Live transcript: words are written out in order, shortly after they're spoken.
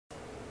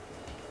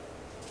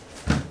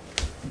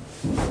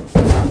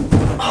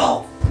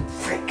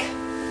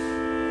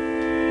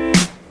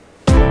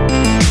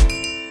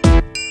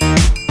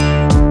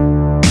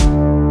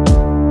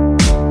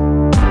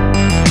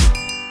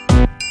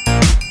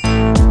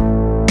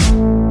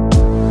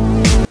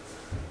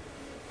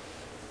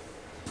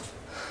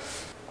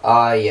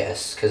Ah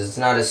yes, because it's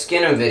not a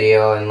Skiinnum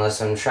video unless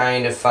I'm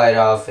trying to fight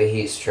off a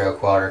heat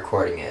stroke while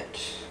recording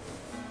it.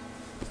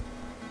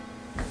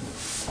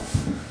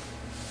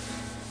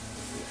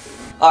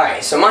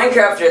 Alright, so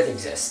Minecraft Earth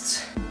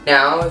exists.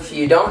 Now, if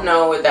you don't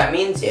know what that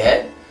means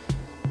yet,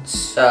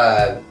 it's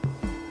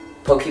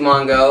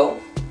Pokemon Go,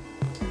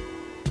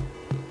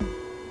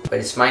 but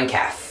it's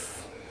Minecraft.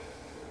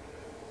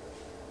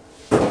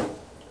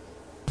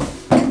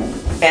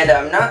 And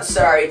I'm not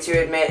sorry to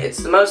admit, it's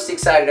the most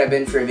excited I've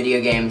been for a video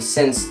game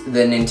since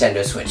the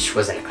Nintendo Switch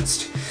was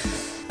announced.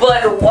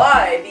 But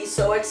why be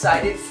so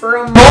excited for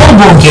a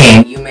mobile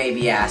game, you may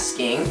be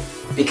asking?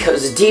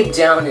 Because deep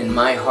down in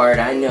my heart,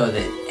 I know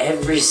that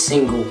every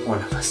single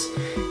one of us,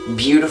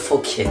 beautiful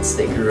kids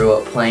that grew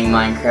up playing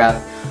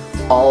Minecraft,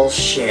 all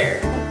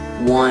share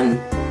one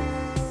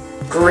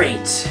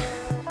great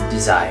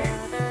desire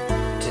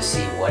to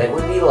see what it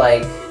would be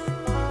like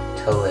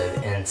to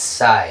live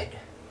inside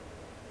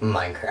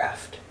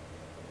Minecraft.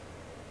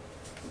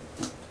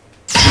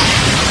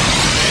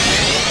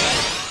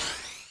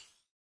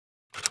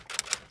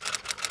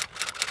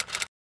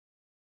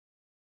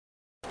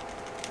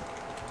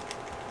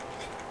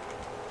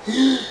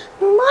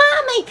 Mom,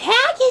 my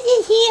package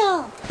is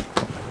here!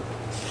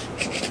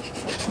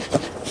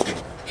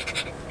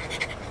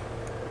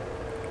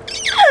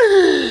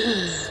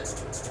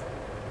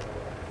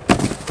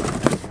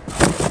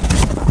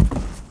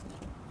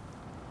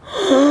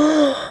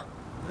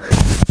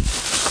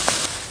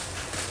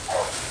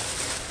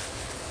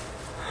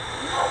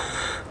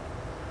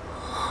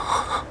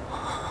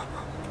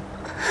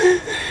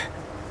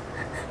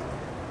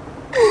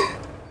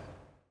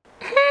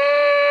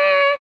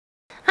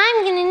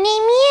 I'm gonna name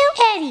you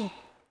Eddie.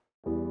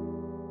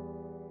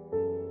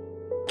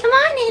 Come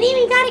on, Eddie,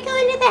 we gotta go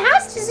into the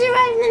house to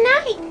survive the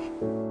night.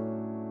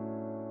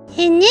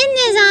 And then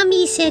the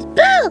zombie said,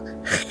 "Boo!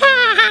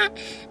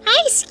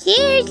 I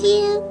scared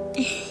you."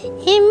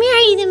 And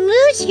Mary the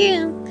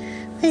mushroom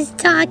was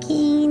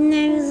talking, and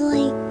I was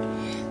like,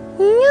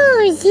 "No,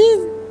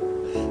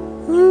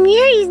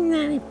 Mary's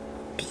not a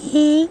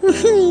pig."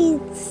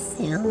 He's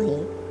silly.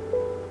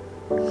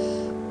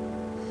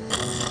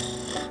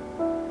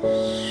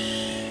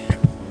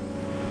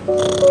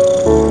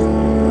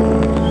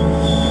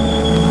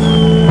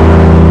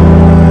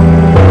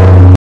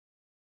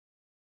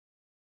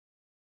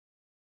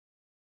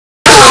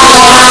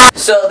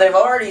 So they've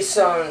already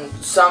shown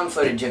some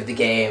footage of the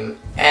game,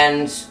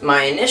 and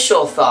my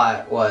initial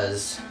thought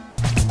was,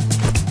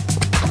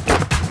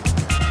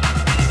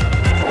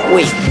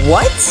 wait,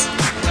 what?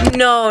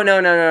 No.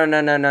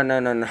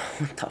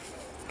 What the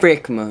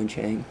frick,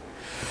 Mojang?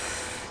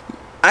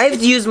 I have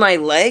to use my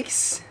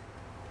legs?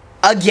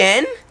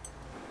 Again?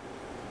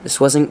 This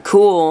wasn't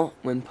cool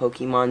when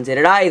Pokemon did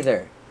it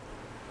either.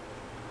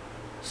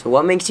 So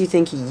what makes you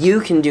think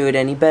you can do it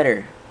any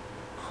better?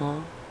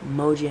 Huh,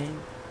 Mojang?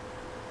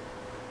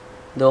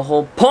 The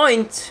whole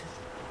point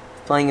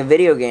of playing a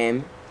video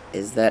game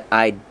is that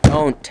I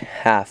don't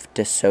have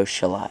to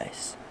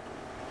socialize.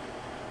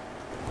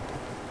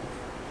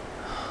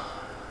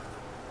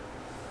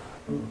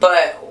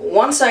 But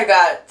once I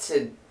got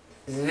to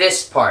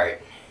this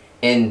part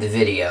in the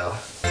video...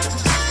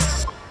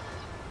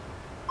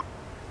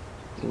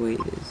 Wait,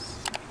 is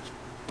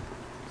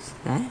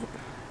that...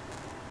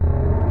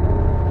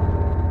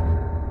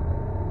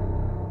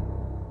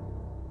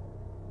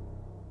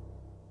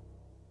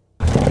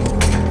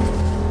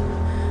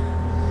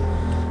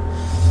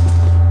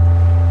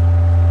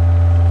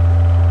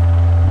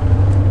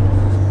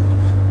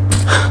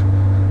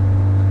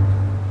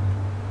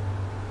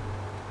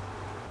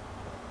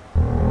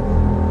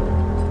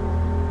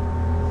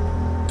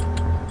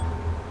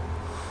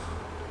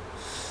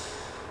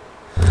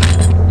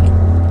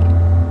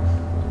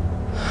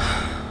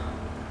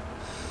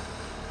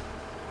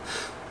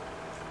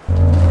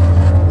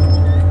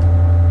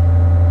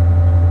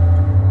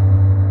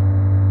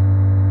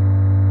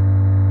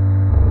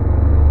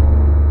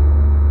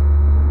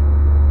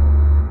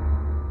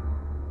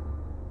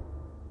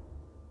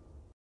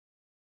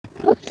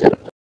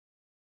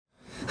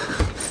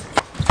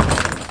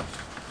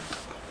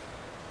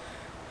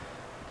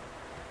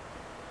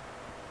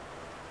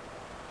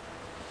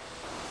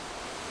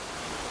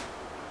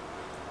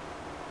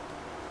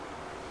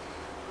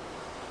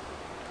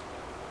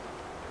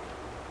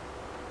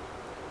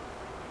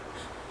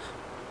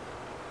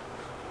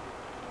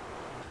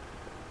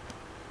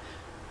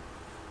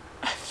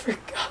 I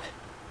forgot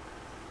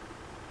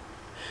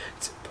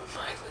to put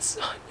my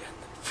lasagna in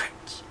the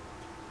fridge.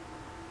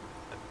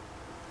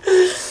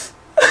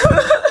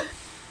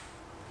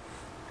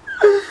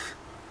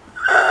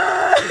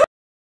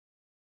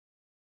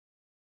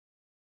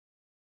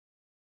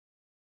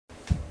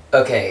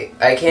 Okay,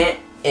 I can't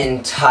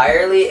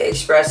entirely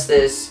express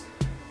this,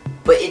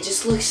 but it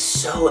just looks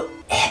so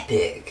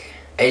epic.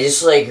 I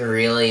just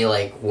really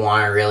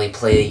want to really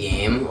play the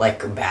game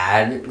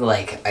bad.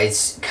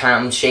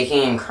 I'm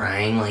shaking and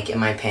crying in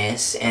my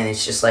pants, and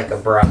it's just a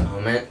bra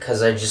moment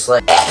because I just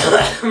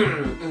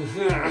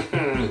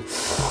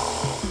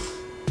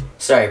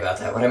Sorry about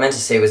that. What I meant to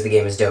say was the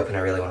game is dope and I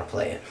really want to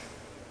play it.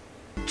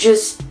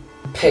 Just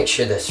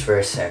picture this for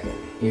a second.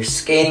 You're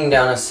skating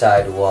down a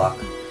sidewalk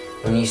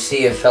when you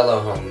see a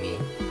fellow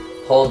homie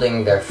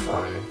holding their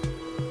phone,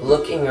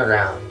 looking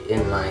around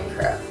in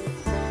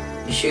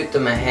Minecraft. You shoot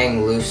them a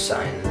hang loose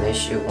sign and they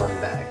shoot one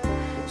back.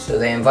 So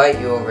they invite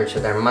you over to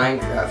their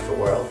Minecraft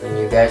world and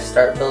you guys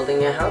start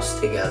building a house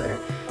together.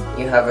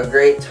 You have a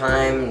great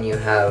time and you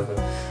have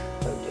a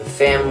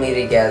family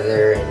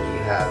together and you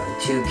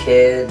have 2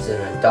 kids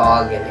and a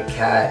dog and a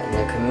cat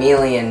and a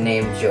chameleon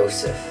named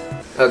Joseph.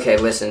 Okay,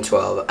 listen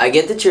 12, I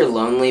get that you're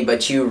lonely,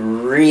 but you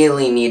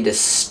really need to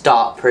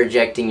stop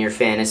projecting your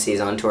fantasies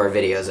onto our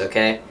videos,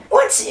 okay?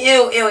 What's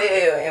ew,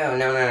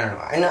 no.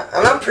 I'm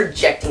not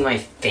projecting my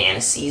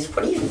fantasies.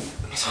 What are you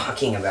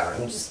talking about?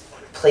 I'm just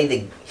play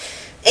the...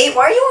 Hey,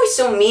 why are you always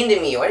so mean to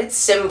me? Why did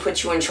 7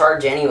 put you in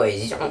charge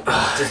anyways? You don't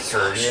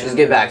deserve it. Let's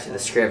get back to the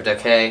script,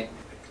 okay?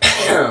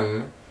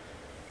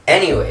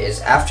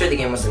 Anyways, after the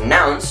game was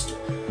announced,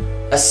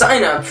 a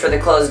sign up for the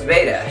closed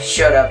beta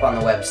showed up on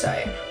the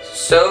website.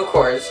 So of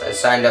course, I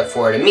signed up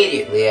for it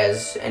immediately,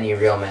 as any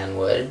real man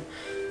would.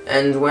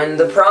 And when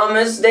the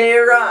promised day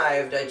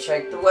arrived, I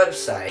checked the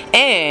website.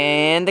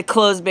 And the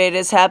closed beta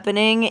is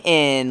happening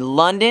in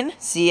London,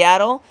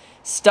 Seattle,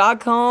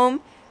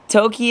 Stockholm,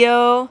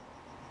 Tokyo,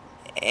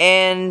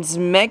 and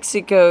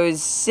Mexico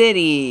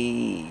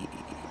City.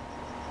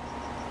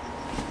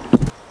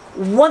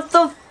 What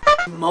the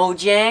f,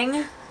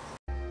 Mojang?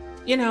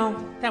 You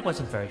know, that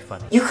wasn't very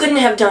funny. You couldn't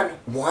have done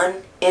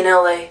one in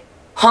LA?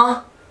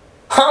 Huh?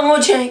 Huh,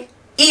 Mojang?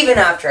 Even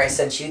after I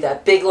sent you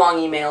that big long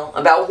email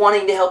about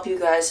wanting to help you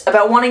guys,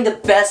 about wanting the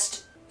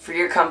best for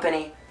your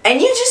company, and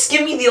you just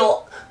give me the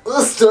old,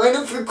 sign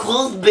up for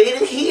closed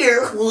beta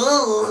here,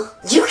 whoa.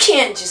 You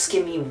can't just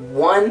give me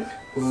one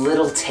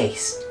little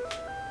taste.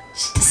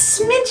 Just a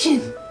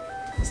smidgen.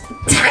 Just a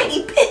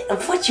tiny bit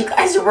of what you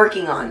guys are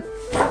working on.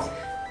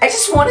 I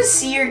just want to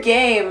see your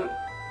game.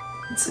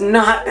 It's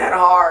not that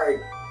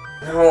hard.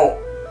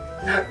 No,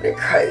 I'm not gonna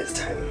cry this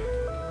time.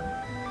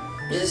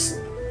 I'm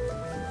just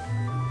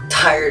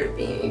tired of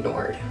being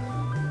ignored.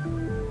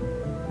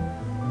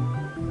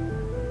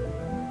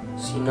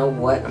 So you know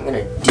what? I'm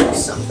gonna do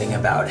something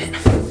about it.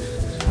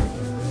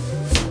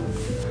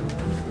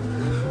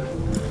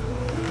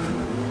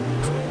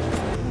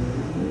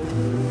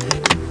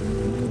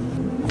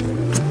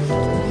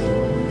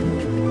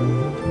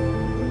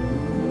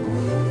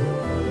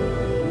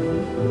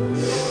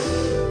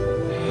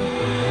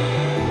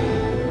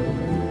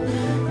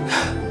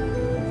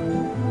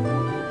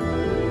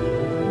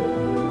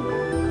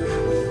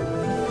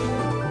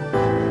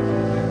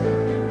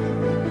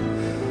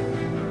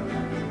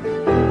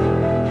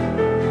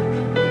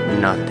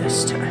 Not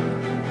this time.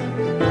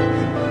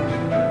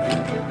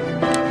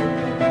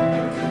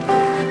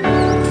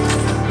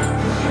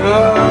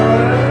 Oh.